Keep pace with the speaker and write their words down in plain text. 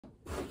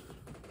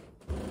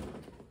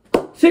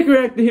Shaker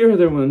Actor here,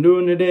 that's what I'm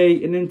doing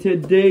today. And in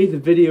today's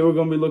video, we're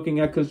going to be looking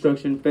at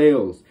construction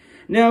fails.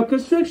 Now,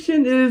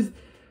 construction is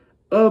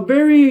a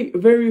very,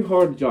 very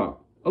hard job.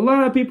 A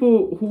lot of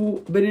people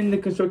who've been in the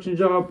construction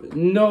job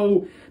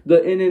know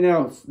the in and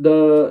outs,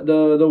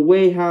 the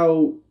way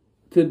how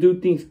to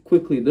do things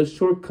quickly, the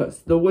shortcuts,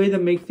 the way to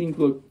make things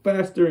look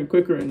faster and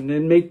quicker and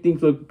then make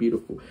things look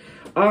beautiful.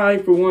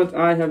 For once,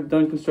 I have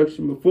done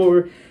construction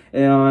before,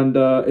 and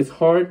it's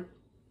hard,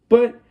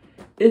 but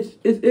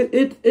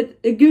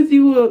it gives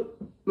you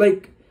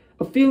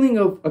a feeling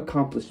of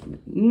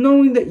accomplishment,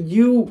 knowing that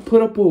you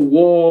put up a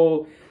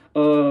wall,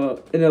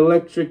 an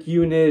electric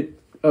unit,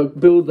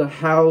 build a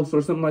house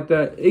or something like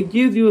that. It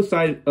gives you a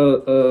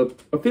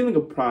feeling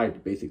of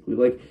pride, basically.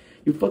 Like,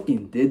 you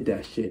fucking did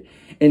that shit,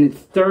 and it's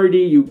sturdy.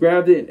 You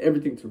grabbed it, and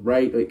everything's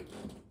right. Like,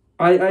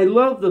 I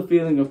love the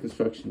feeling of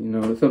construction. You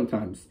know,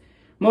 sometimes,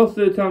 most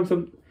of the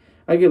time,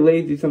 I get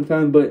lazy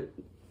sometimes, but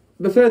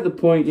besides the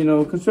point, you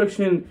know,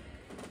 construction.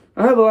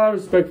 I have a lot of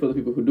respect for the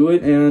people who do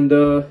it, and,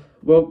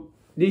 well,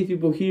 these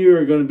people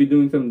here are going to be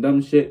doing some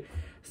dumb shit,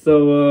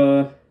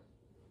 so,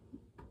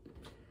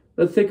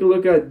 let's take a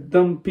look at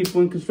dumb people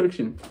in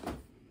construction.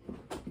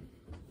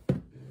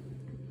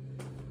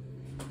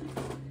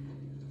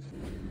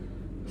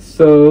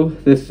 So,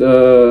 this,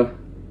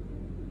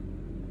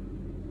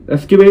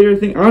 excavator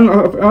thing, I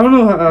don't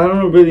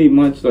know really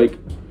much, like,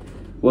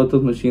 what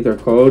those machines are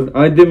called.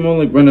 I did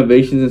more, like,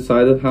 renovations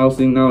inside of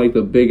housing, not, like,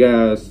 the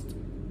big-ass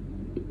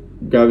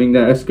grabbing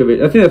that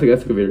excavator. I think that's an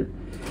excavator,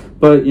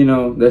 but you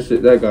know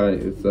that guy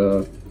is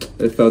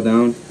it fell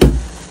down.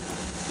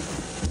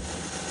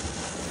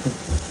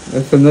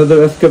 That's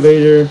another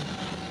excavator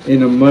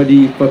in a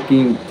muddy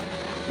fucking.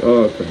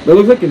 Oh, it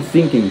looks like it's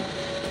sinking.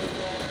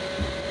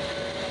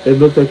 It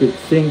looks like it's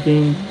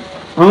sinking.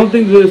 I don't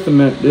think there's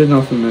cement. There's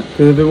no cement,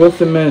 because if it was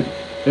cement,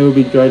 it would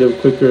be dried up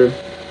quicker.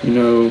 You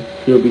know,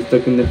 you'll be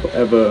stuck in there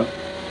forever.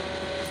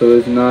 So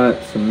it's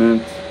not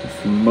cement.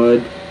 It's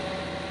mud.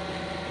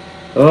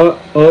 Oh,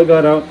 it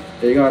got out.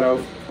 It got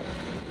out.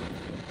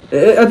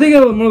 I think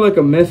it was more like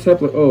a mishap.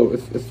 Like, oh,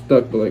 it's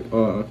stuck. But like,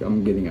 oh, okay,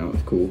 I'm getting out.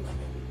 It's cool.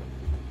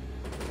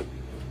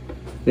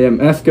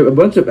 Damn, a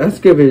bunch of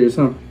excavators,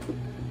 huh?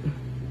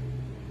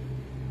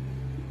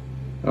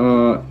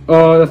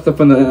 Oh, that's the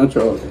fun of the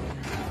intro.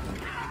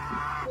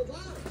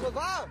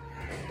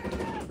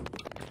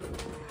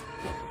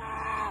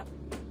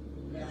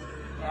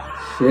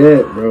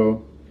 Shit,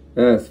 bro.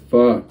 That's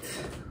fucked.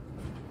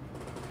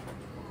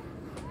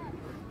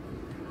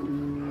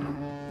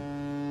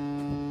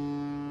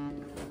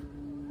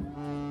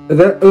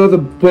 That was a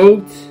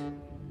boat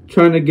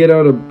trying to get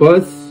out a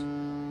bus.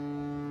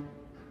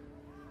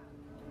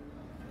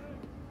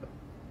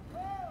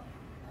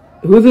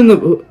 Who's in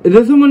the?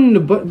 There's someone in the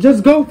bus.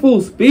 Just go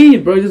full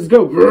speed, bro. Just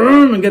go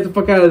and get the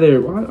fuck out of there.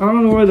 I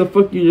don't know why the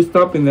fuck you're just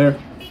stopping there.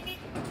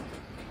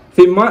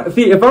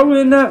 If I were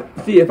in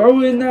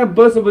that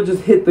bus, I would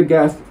just hit the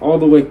gas all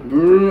the way.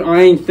 I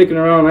ain't sticking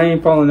around. I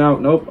ain't falling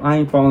out. Nope, I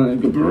ain't falling.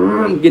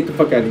 Get the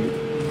fuck out of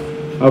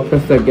here. I'll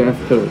press that gas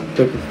pedal.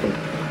 Check this fuck.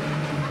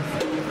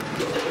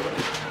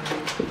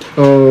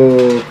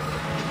 Oh,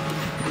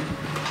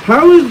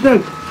 how is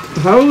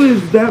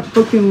that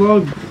fucking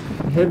log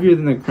heavier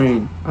than a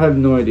crane? I have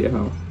no idea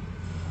how.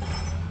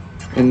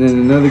 And then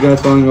another guy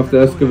falling off the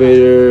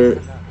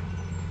excavator.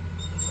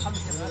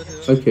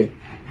 Okay.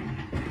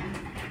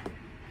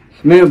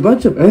 Man, a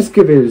bunch of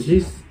excavators.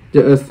 Jeez.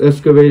 The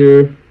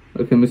excavator.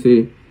 Okay, let me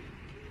see.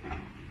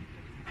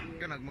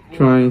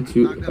 Trying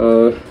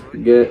to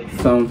get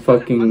some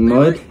fucking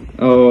mud.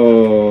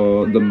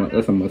 Oh, the mud.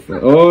 That's a mud.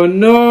 Oh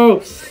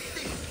no!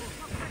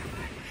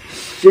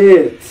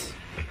 Shit.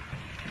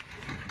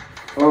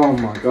 Oh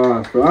my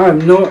god, bro.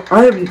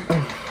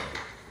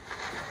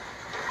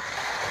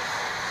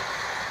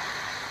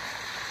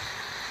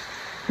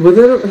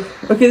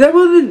 Okay, that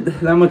wasn't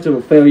that much of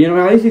a fail. You know,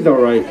 at least he's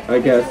alright, I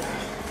guess.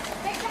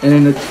 And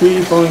then the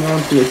tree falling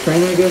onto the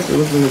train, I guess. It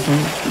looks like a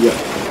train. Yeah.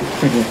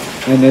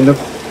 And then the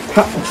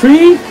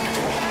tree.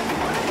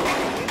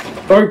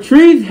 Are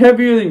trees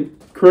heavier than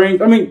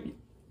cranes? I mean,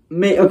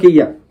 okay,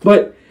 yeah.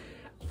 But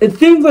it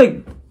seems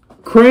like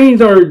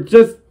cranes are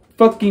just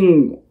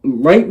fucking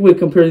lightweight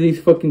compared to these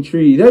fucking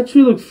trees. That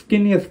tree looks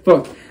skinny as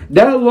fuck.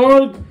 That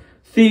log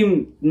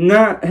seemed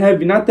not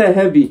heavy, not that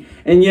heavy,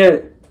 and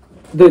yet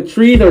the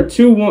trees are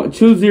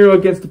 2-0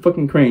 against the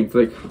fucking cranes.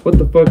 Like, what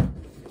the fuck?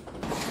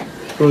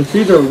 So the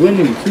trees are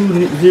winning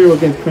 2-0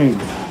 against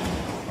cranes.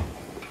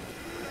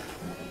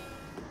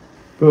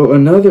 Bro,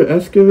 another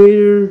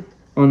excavator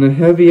on a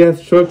heavy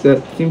ass truck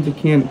that seems to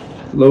can't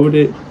load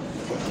it,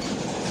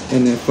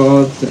 and it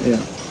falls. Yeah.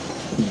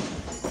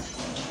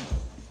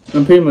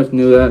 I pretty much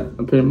knew that.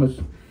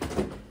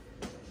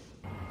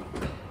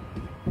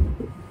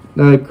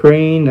 The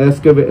crane,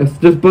 excavator. It's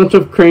just a bunch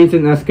of cranes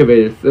and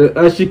excavators.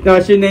 I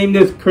should name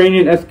this crane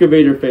and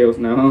excavator fails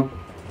now,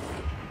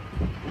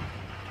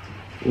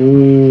 huh?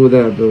 Ooh,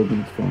 that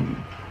building's falling.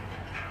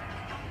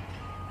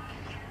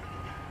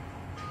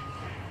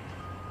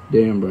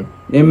 Damn, bro.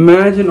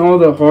 Imagine all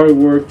the hard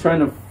work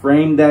trying to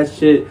frame that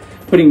shit,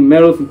 putting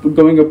metals and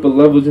going up a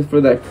level just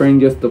for that crane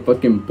just to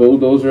fucking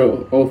bulldozer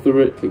all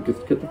through it. Like,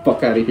 just get the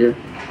fuck out of here.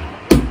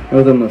 That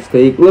was a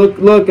mistake.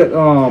 Look at,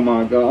 oh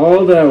my god,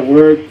 all that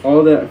work,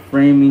 all that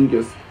framing,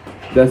 just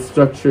that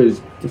structure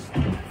is just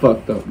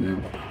fucked up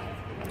now.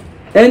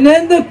 And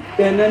then the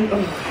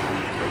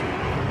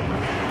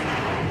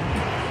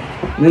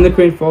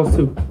crane falls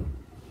too.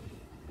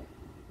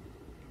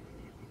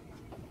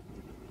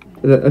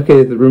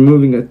 Okay, they're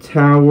removing a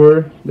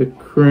tower. The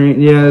crane,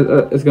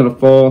 yeah, it's gonna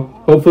fall.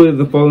 Hopefully it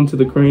doesn't fall into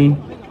the crane.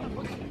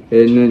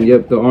 And then,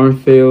 yep, the arm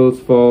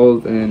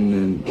falls, and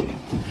then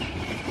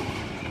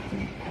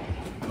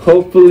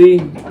hopefully,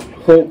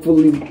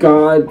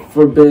 God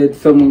forbid,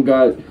 someone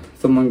got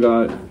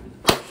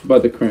by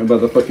the crane, by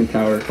the fucking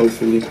tower.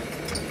 Hopefully,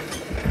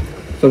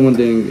 someone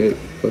didn't get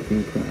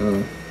fucking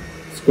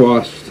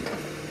squashed.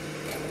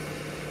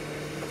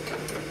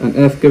 An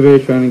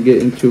excavator trying to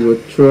get into a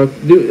truck.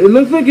 Dude, it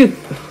looks like it's...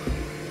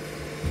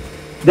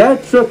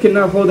 That truck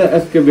cannot hold that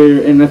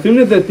excavator, and as soon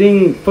as that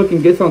thing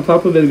fucking gets on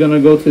top of it, it's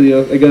gonna go to the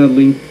other, it's gonna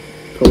lean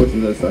towards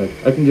the other side.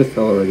 I can just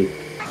tell already.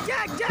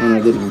 And I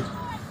didn't.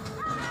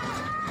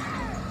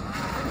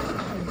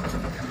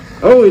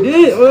 Oh, it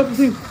did! Oh, that's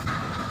the same...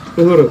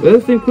 Wait, hold up.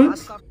 That's the same clip?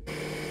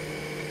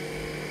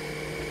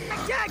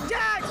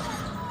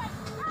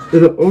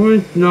 Is it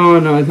orange? No,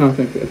 it's not the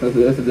same clip. That's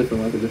a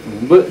different one. That's a different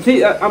one. But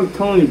see, I'm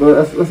telling you, bro,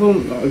 that's what's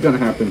gonna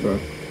happen, bro.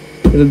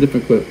 It's a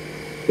different clip.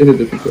 It's a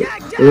different clip.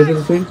 Or is it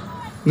the same?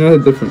 No,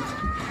 it's different.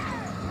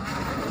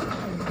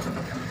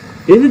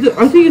 Is it?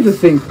 I think it's the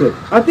same clip.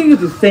 I think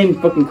it's the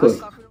same fucking clip.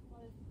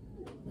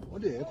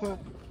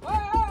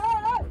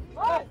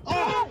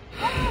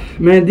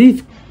 Man,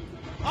 these...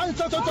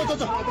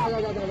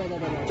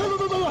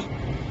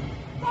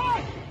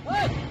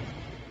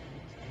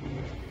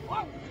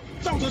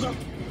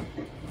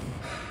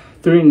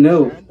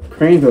 3-0.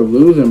 Cranes are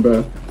losing,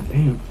 bro.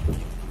 Damn.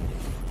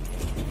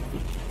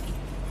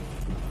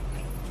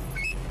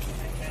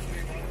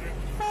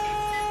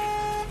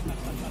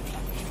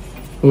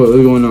 What's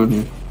going on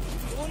here?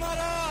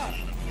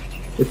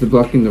 Is it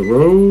blocking the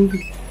road?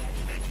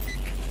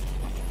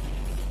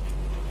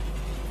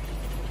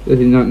 Does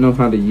he not know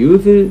how to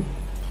use it?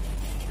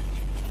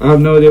 I have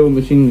no idea what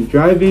machine he's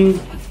driving,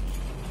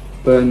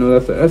 but I know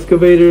that's an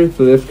excavator.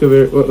 So the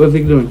excavator, what's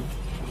he doing?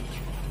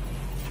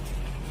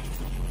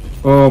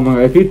 Oh my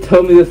god, if you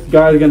tell me this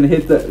guy's gonna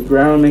hit the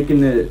ground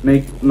making it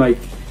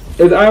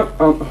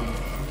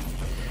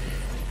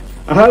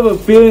I have a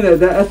feeling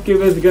that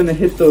excavator is gonna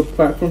hit the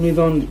platform he's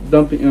on,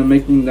 dumping and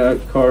making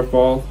that car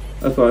fall.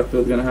 That's what I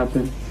feel is gonna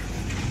happen.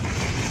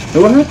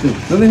 And what happened?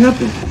 Nothing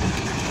happened.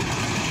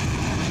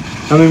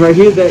 I mean, right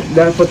here,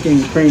 that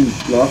fucking crane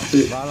lost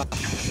it.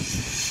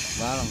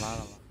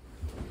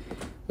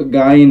 A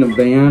guy in a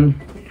van.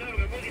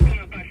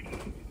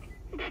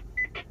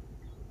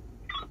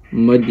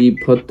 Muddy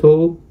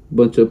puddle.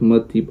 Bunch of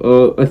muddy.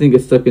 Oh, I think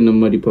it's stuck in a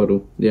muddy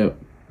puddle. Yep,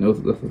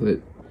 that's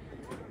it.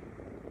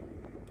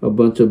 A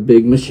bunch of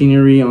big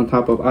machinery on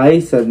top of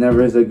ice. That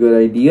never is a good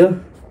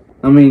idea.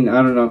 I mean,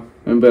 I don't know,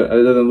 but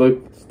it doesn't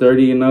look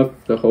sturdy enough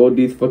to hold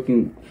these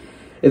fucking.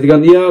 It's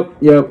gonna.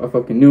 Yep. I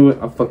fucking knew it.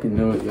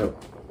 Yep.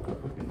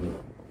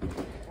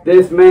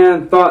 This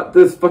man thought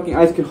this fucking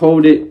ice could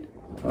hold it.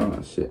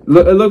 Oh shit!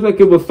 Look, it looked like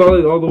it was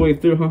solid all the way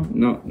through, huh?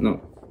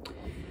 No.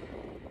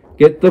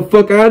 Get the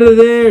fuck out of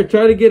there!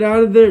 Try to get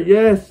out of there.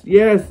 Yes.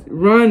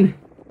 Run.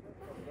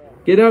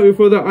 Get out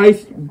before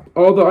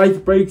all the ice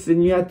breaks,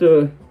 and you have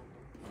to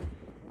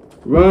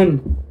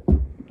run.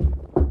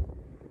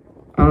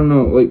 I don't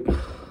know, like.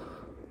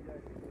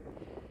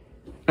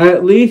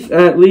 At least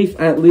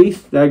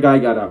that guy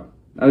got out.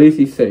 At least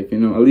he's safe, you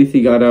know. At least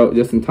he got out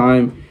just in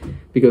time,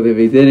 because if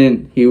he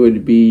didn't, he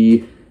would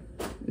be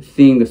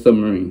seeing the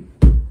submarine.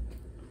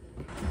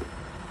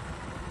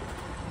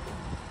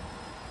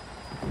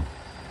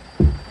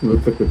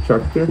 Looks like a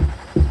tractor.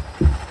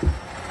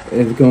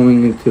 It's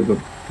going into the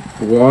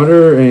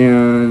water,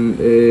 and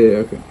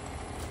okay.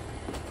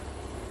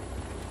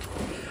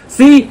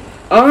 See,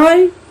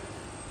 I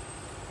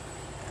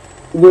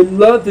would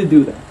love to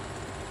do that,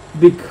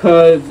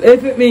 because I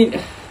mean,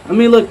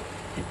 look,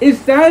 it's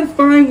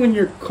satisfying when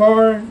your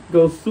car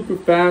goes super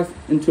fast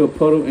into a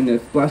puddle and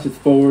it splashes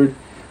forward.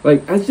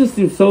 Like, that just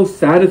seems so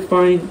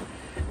satisfying.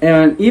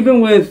 And even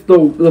with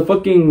the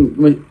fucking,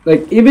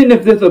 like, even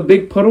if there's a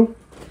big puddle,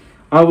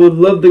 I would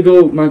love to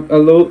go.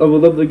 I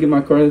would love to get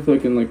my car so I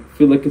can like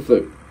feel like it's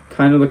a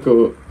kind of like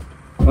a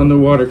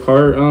underwater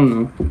car. I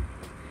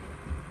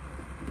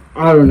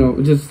don't know.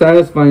 Just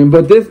satisfying.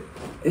 But this,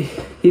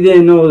 he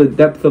didn't know the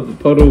depth of the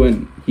puddle,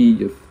 and he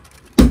just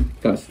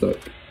got stuck.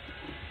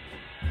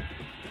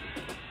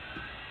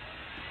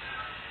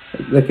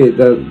 Look at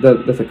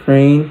that's a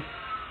crane.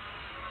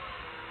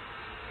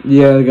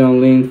 Yeah, it's gonna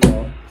lean,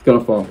 fall. It's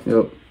gonna fall.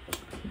 Yep.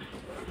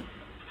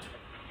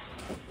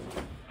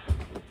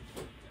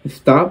 It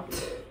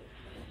stopped.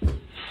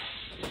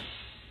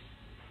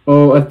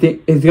 Oh, I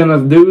think he's gonna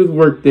do his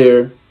work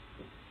there.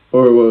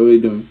 Or what are we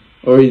doing?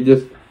 Or he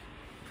just...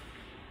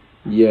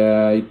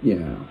 Yeah,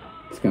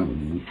 it's gonna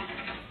lean.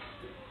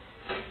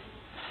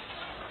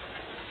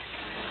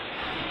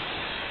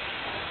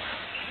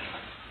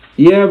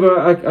 Yeah,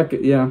 but I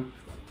could, yeah.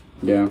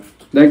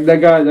 That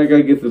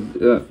guy gets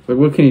like,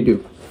 what can he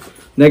do?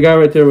 That guy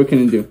right there, what can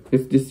he do?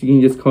 It's just, you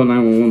can just call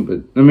 911.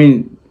 But I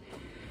mean,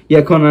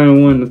 yeah, call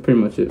 911. That's pretty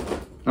much it.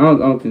 I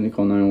don't think they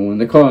call 911.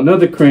 They call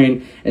another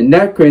crane, and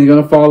that crane's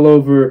gonna fall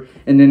over,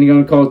 and then they're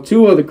gonna call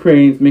 2 other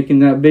cranes, making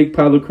that big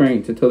pile of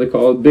cranes until they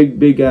call a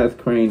big ass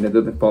crane that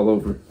doesn't fall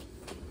over.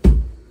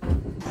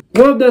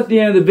 Well, that's the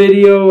end of the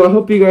video. I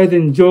hope you guys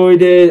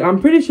enjoyed it. I'm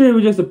pretty sure it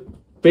was just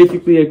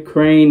basically a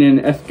crane and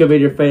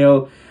excavator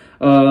fail.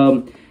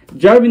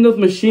 Driving those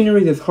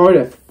machineries is hard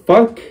as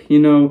fuck, you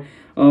know.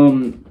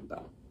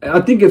 I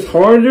think it's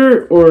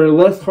harder or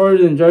less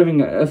harder than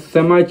driving a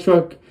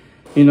semi-truck.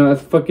 You know,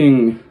 that's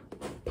fucking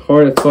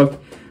hard as fuck.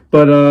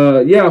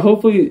 But yeah,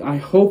 hopefully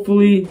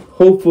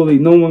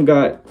no one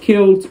got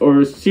killed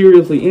or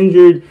seriously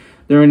injured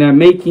during that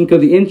making.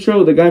 Because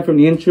the guy from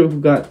the intro who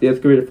got the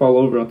excavator fall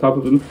over on top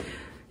of him,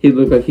 he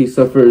looked like he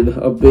suffered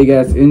a big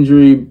ass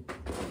injury.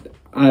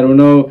 I don't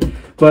know.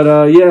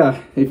 But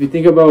yeah, if you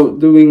think about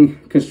doing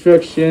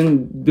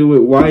construction, do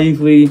it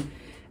wisely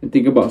and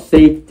think about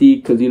safety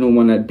because you don't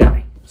want to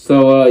die.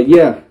 So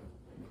yeah,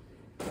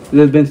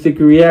 this has been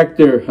Sticky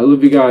Reactor. I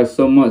love you guys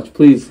so much.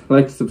 Please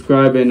like,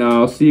 subscribe, and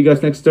I'll see you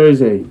guys next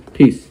Thursday.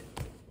 Peace.